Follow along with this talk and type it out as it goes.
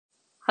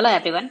Hello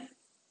everyone.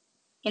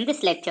 In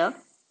this lecture,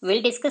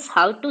 we'll discuss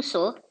how to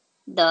show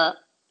the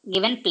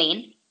given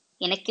plane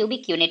in a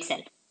cubic unit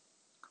cell.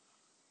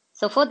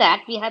 So for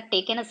that, we have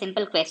taken a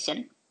simple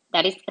question,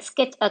 that is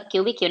sketch a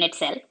cubic unit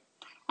cell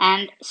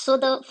and show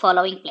the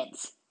following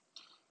planes.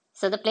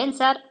 So the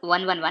planes are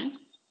 111,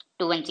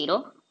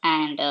 210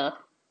 and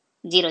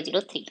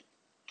 003.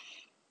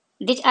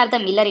 These are the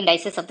Miller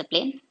indices of the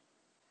plane.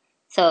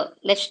 So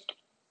let's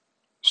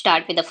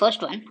start with the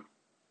first one,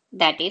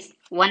 that is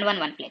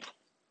 111 plane.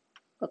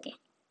 Okay.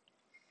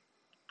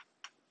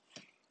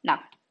 Now,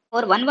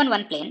 for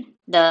 111 plane,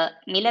 the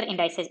Miller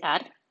indices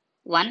are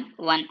 1,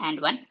 1 and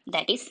 1,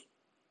 that is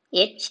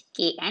H,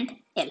 K and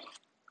L.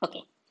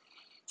 Okay.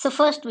 So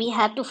first we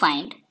have to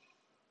find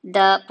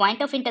the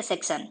point of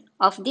intersection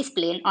of this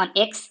plane on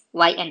X,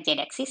 Y and Z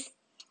axis,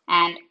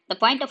 and the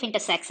point of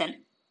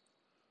intersection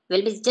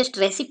will be just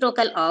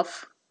reciprocal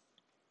of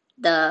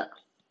the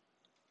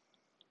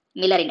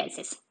Miller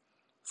indices.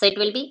 So it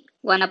will be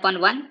 1 upon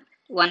 1,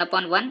 1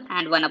 upon 1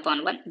 and 1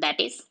 upon 1, that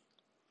is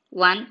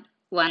 1,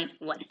 1,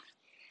 1.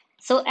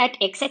 So at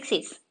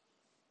x-axis,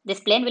 this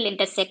plane will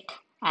intersect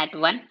at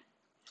 1,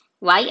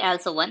 y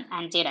also 1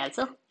 and z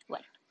also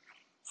 1.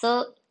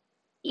 So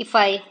if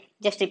I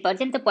just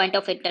represent the point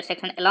of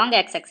intersection along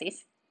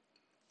x-axis,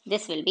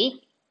 this will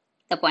be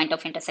the point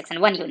of intersection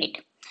 1 unit.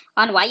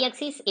 On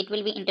y-axis, it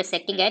will be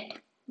intersecting at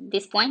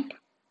this point,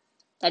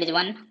 that is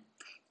 1,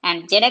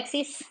 and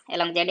z-axis,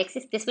 along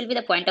z-axis, this will be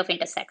the point of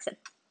intersection.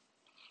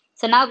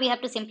 So now we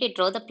have to simply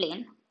draw the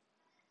plane.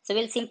 So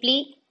we'll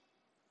simply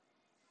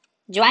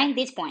join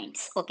these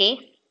points, okay?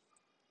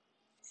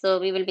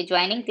 So we will be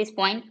joining this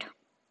point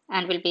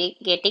and we'll be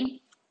getting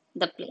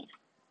the plane.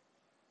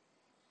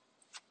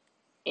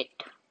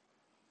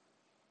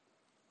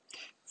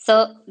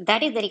 So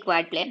that is the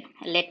required plane.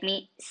 Let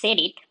me set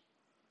it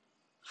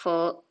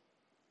for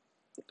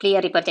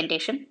clear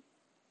representation.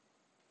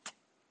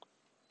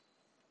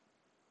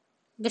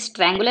 This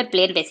triangular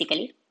plane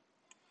basically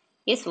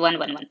is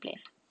 111 plane.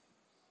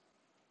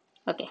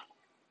 Okay.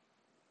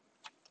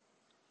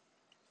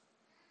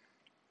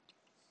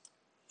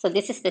 So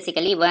this is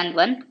basically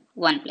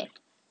 111 plane.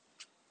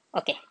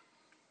 Okay.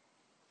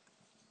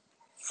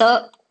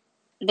 So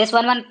this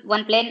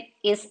 111 plane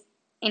is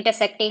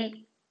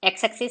intersecting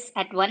x-axis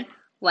at 1,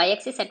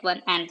 y-axis at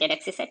 1 and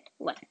z-axis at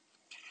 1.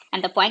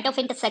 And the point of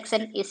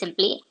intersection is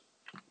simply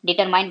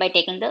determined by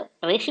taking the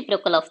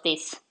reciprocal of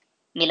these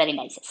Miller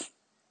indices.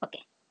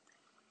 Okay.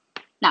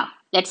 Now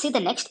let's see the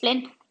next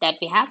plane that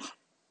we have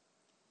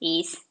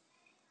is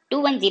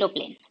 210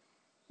 plane.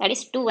 That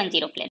is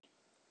 210 plane.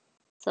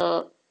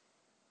 So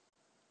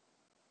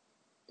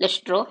let's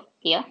draw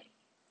here.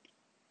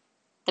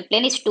 The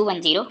plane is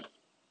 210.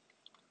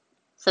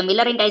 So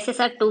Miller indices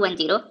are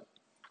 210.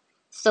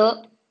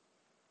 So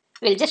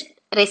we'll just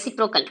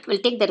reciprocal. We'll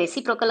take the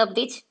reciprocal of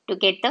this to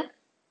get the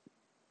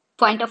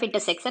point of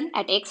intersection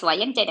at x, y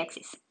and z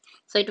axis.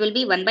 So it will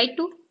be 1 by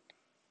 2,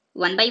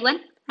 1 by 1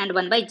 and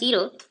 1 by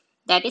 0,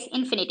 that is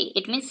infinity.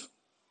 It means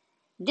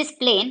this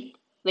plane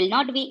will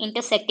not be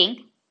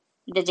intersecting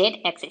the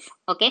z axis.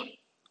 Okay,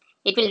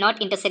 it will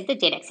not intersect the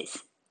z axis.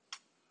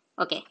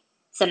 Okay,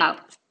 so now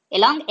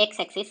along x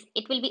axis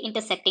it will be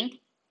intersecting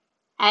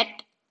at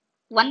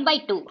 1 by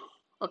 2.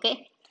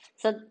 Okay,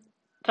 so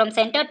from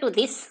center to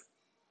this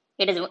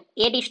it is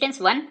a distance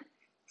 1,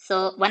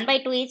 so 1 by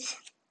 2 is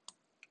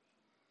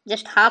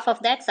just half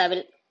of that. So I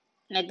will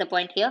make the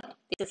point here.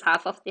 This is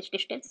half of this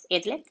distance,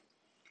 edge length.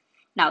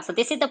 Now, so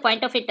this is the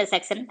point of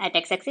intersection at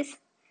x-axis.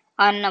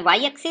 On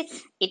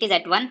y-axis, it is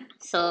at 1.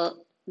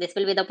 So this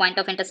will be the point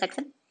of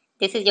intersection.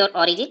 This is your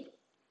origin,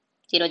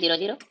 0, 0,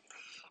 0.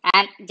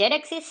 And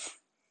z-axis,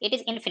 it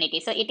is infinity.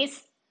 So it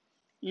is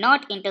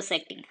not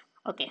intersecting.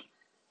 Okay.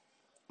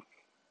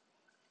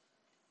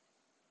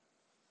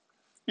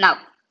 Now,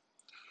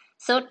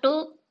 so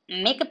to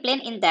make a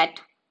plane in that,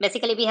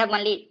 basically we have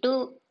only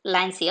two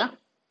lines here.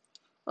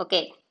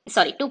 Okay,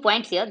 sorry, 2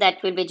 points here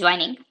that will be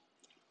joining.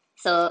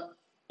 So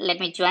let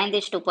me join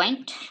these 2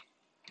 points.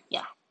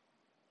 Yeah.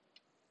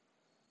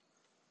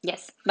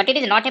 Yes, but it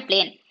is not a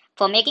plane.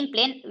 For making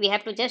plane, we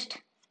have to just,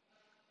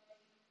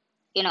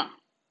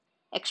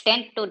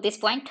 extend to this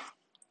point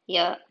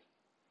here,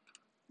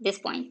 this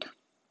point,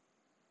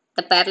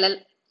 the parallel,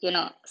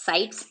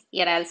 sides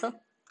here also,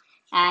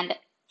 and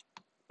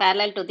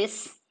parallel to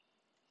this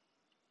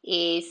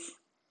is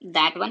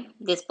that one,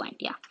 this point.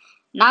 Yeah.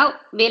 Now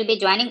we'll be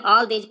joining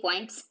all these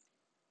points,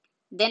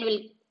 then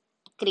we'll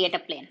create a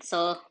plane.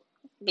 So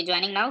be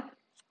joining now.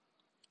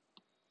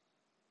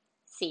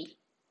 See.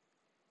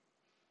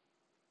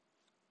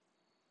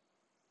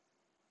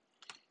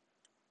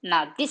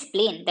 Now this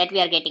plane that we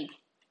are getting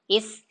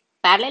is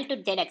parallel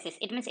to z axis.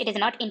 It means it is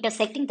not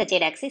intersecting the z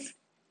axis.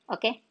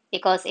 Okay,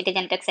 because it is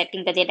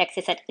intersecting the z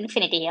axis at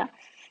infinity here.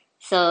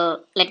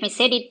 So let me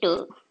set it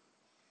to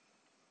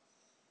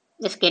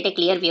just get a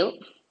clear view.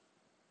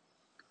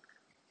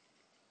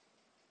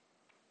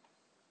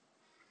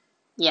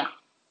 Yeah.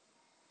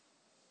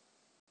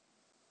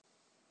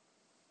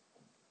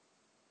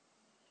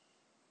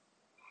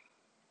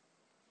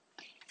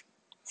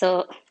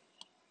 So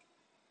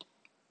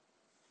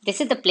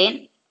This is the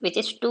plane which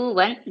is 2,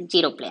 1,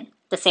 0 plane,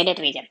 the shaded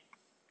region.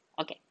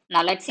 Okay.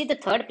 Now let's see the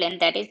third plane,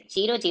 that is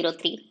 0, 0,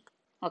 3.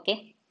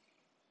 Okay.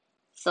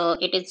 So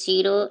it is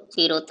 0,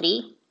 0,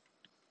 3.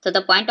 So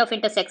the point of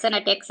intersection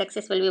at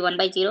x-axis will be 1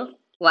 by 0,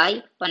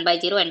 y 1 by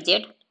 0 and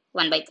z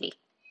 1 by 3.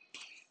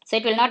 So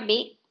it will not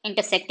be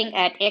intersecting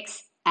at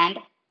x and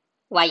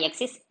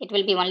y-axis. It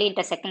will be only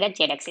intersecting at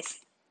z-axis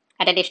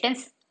at a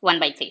distance 1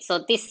 by 3.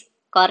 So this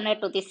corner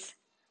to this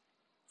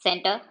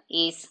center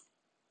is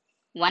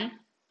 1.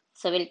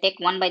 So we'll take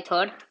 1 by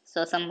third.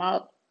 So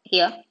somehow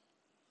here.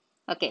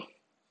 Okay.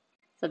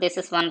 So this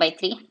is 1 by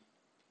 3.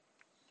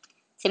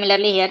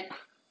 Similarly here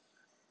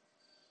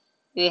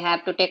we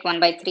have to take 1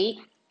 by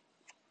 3.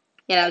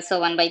 Here also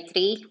 1 by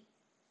 3.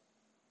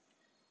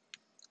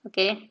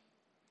 Okay.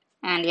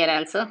 And here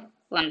also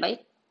 1 by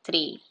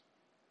 3.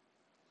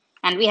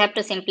 And we have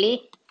to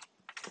simply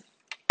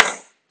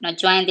now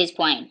join these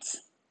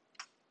points.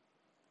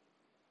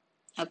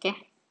 Okay.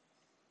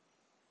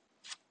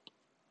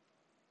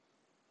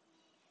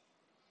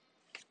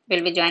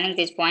 We'll be joining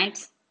these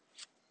points.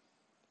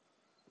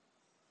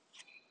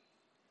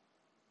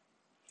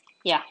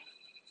 Yeah.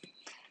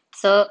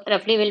 So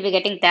roughly we'll be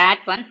getting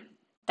that one,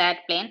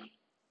 that plane,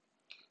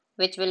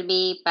 which will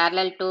be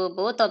parallel to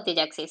both of these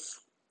axes,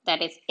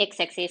 that is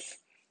x-axis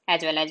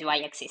as well as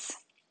y-axis.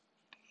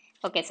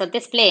 Okay, so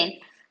this plane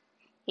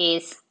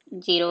is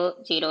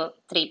 0, 0,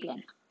 3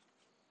 plane.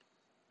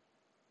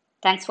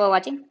 Thanks for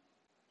watching.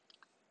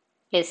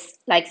 Please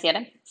like, share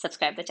and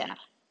subscribe the channel.